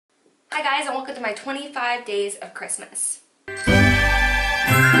Hi guys, and welcome to my 25 days of Christmas. We're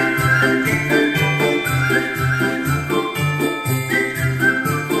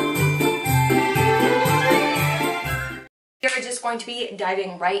just going to be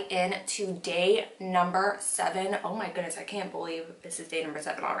diving right into day number 7. Oh my goodness, I can't believe this is day number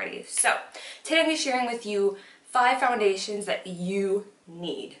 7 already. So today I'm going to be sharing with you 5 foundations that you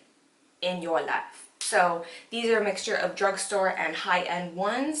need in your life. So these are a mixture of drugstore and high-end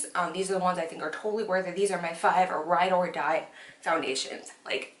ones. These are the ones I think are totally worth it. These are my 5 ride or die foundations.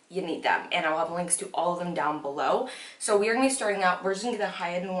 Like, you need them. And I'll have links to all of them down below. So we're going to be starting out, we're just going to get the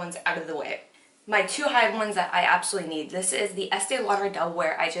high-end ones out of the way. My 2 high-end ones that I absolutely need. This is the Estee Lauder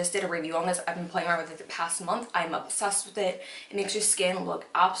Delaware. I just did a review on this. I've been playing around with it the past month. I'm obsessed with it. It makes your skin look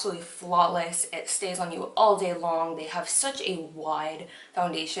absolutely flawless. It stays on you all day long. They have such a wide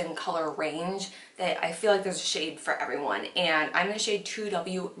foundation color range that I feel like there's a shade for everyone. And I'm in the shade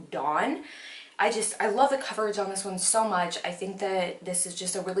 2W Dawn. I love the coverage on this one so much. I think that this is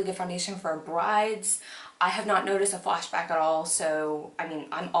just a really good foundation for brides. I have not noticed a flashback at all, so I mean,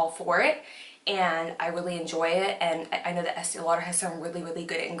 I'm all for it. And I really enjoy it, and I know that Estee Lauder has some really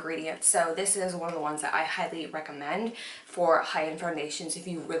good ingredients, so this is one of the ones that I highly recommend for high-end foundations if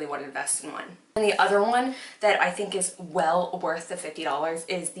you really want to invest in one. And the other one that I think is well worth the $50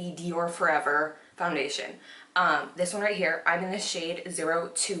 is the Dior Forever foundation. This one right here, I'm in the shade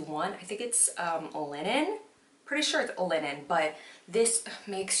 021. I think it's linen. Pretty sure it's linen, but this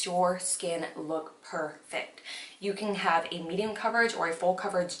makes your skin look perfect. You can have a medium coverage or a full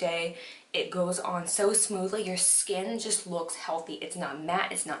coverage day. It goes on so smoothly. Your skin just looks healthy. It's not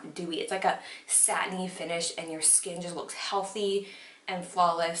matte, it's not dewy. It's like a satiny finish, and your skin just looks healthy and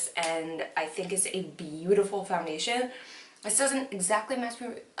flawless, and I think it's a beautiful foundation. This doesn't exactly match me.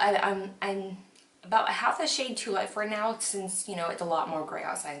 I'm about half a shade too light for now, since, you know, it's a lot more gray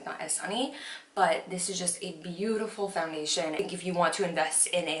outside, it's not as sunny, but this is just a beautiful foundation. I think if you want to invest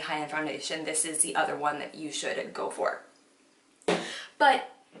in a high-end foundation, this is the other one that you should go for. But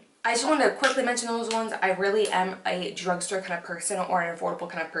I just wanted to quickly mention those ones. I really am a drugstore kind of person, or an affordable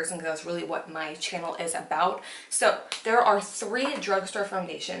kind of person, because that's really what my channel is about. So there are 3 drugstore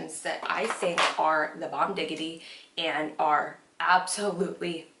foundations that I think are the bomb diggity and are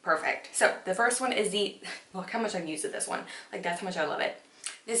absolutely perfect. So the first one is the, look how much I've used of this one. Like, that's how much I love it.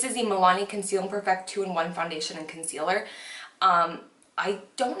 This is the Milani Conceal and Perfect 2-in-1 foundation and concealer. I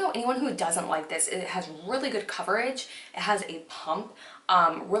don't know anyone who doesn't like this. It has really good coverage. It has a pump,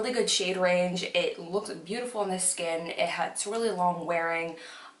 really good shade range. It looks beautiful on the skin. It's really long wearing.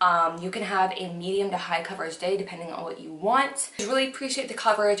 You can have a medium to high coverage day depending on what you want. I really appreciate the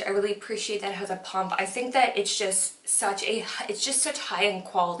coverage. I really appreciate that it has a pump. I think that it's just such high-end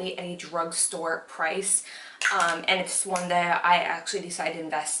quality at a drugstore price. And it's one that I actually decided to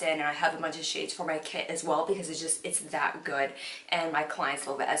invest in, and I have a bunch of shades for my kit as well, because it's that good, and my clients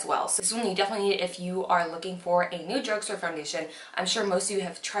love it as well. So this one you definitely need if you are looking for a new drugstore foundation. I'm sure most of you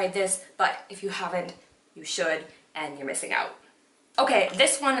have tried this, but if you haven't, you should, and you're missing out. Okay,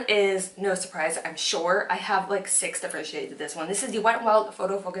 this one is no surprise, I'm sure. I have like 6 different shades of this one. This is the Wet n Wild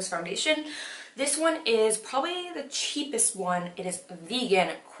Photo Focus Foundation. This one is probably the cheapest one. It is vegan,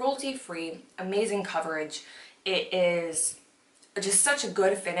 cruelty-free, amazing coverage. It is just such a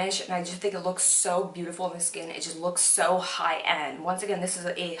good finish, and I just think it looks so beautiful on the skin. It just looks so high-end. Once again, this is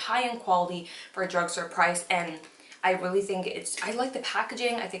a high-end quality for a drugstore price, and I really think I like the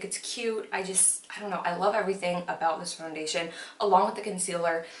packaging. I think it's cute. I don't know. I love everything about this foundation, along with the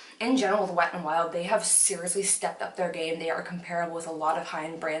concealer. In general, with Wet n Wild, they have seriously stepped up their game. They are comparable with a lot of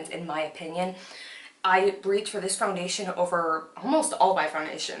high-end brands, in my opinion. I reach for this foundation over almost all my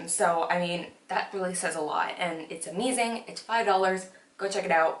foundations. So, I mean, that really says a lot. And it's amazing. It's $5. Go check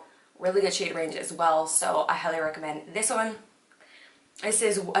it out. Really good shade range as well. So, I highly recommend this one. This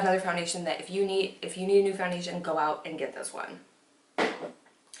is another foundation that if you need a new foundation, go out and get this one.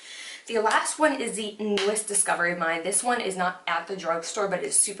 The last one is the newest discovery of mine. This one is not at the drugstore, but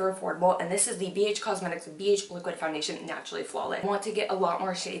it's super affordable, and this is the Beige Cosmetics Beige Liquid Foundation Naturally Flawless. I want to get a lot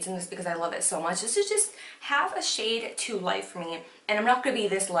more shades in this because I love it so much. This is just half a shade too light for me, and I'm not going to be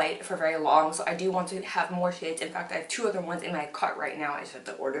this light for very long, so I do want to have more shades. In fact, I have 2 other ones in my cart right now. I just have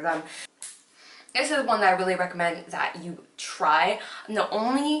to order them. This is one that I really recommend that you try. And the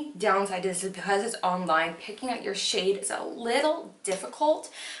only downside to this is because it's online, picking out your shade is a little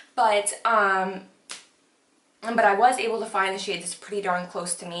difficult, but I was able to find a shade that's pretty darn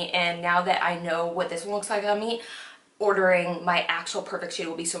close to me, and now that I know what this one looks like on me, ordering my actual perfect shade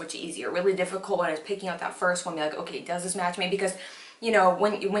will be so much easier. Really difficult when I was picking out that first one, be like, okay, does this match me? Because, you know,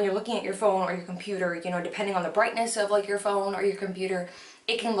 when you're looking at your phone or your computer, you know, depending on the brightness of like your phone or your computer,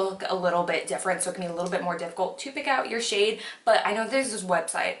 it can look a little bit different, so it can be a little bit more difficult to pick out your shade. But I know there's this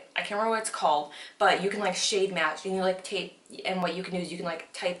website, I can't remember what it's called, but you can like shade match, and you like tape, and what you can do is you can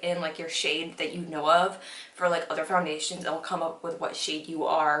like type in like your shade that you know of for like other foundations. It'll come up with what shade you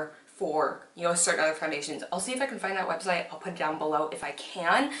are for, you know, certain other foundations. I'll see if I can find that website. I'll put it down below if I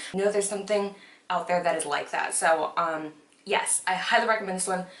can. I know there's something out there that is like that. So yes, I highly recommend this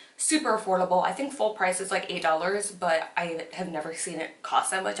one. Super affordable. I think full price is like $8, but I have never seen it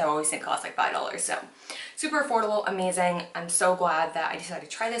cost that much. I've always seen it cost like $5. So super affordable, amazing. I'm so glad that I decided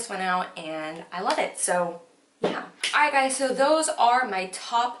to try this one out, and I love it. So yeah. Alright guys, so those are my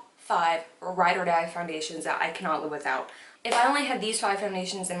top 5 ride or die foundations that I cannot live without. If I only had these 5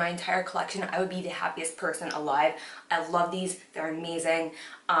 foundations in my entire collection, I would be the happiest person alive. I love these. They're amazing.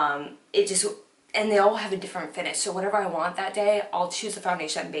 And they all have a different finish, so whatever I want that day, I'll choose a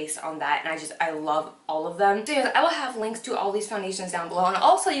foundation based on that, and I love all of them. So I will have links to all these foundations down below, and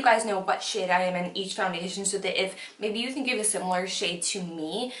also you guys know what shade I am in each foundation, so that if maybe you think you have a similar shade to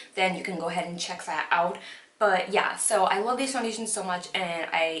me, then you can go ahead and check that out. But yeah, so I love these foundations so much, and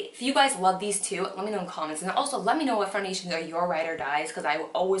if you guys love these too, let me know in the comments, and also let me know what foundations are your ride or dies, because I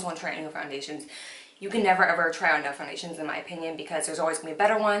always want to try new foundations. You can never ever try on no foundations in my opinion, because there's always going to be a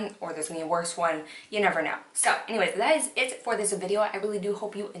better one or there's going to be a worse one. You never know. So anyways, that is it for this video. I really do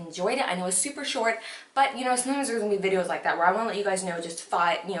hope you enjoyed it. I know it's super short, but you know, sometimes there's going to be videos like that where I want to let you guys know just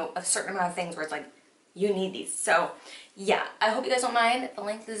 5, you know, a certain amount of things where it's like, you need these. So yeah, I hope you guys don't mind the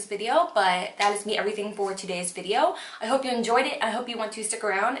length of this video, but that is everything for today's video. I hope you enjoyed it. I hope you want to stick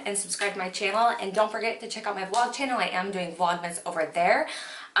around and subscribe to my channel, and don't forget to check out my vlog channel. I am doing Vlogmas over there.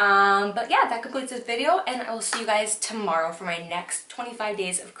 But yeah, that completes this video, and I will see you guys tomorrow for my next 25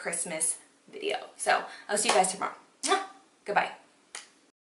 days of Christmas video. So I'll see you guys tomorrow. Goodbye.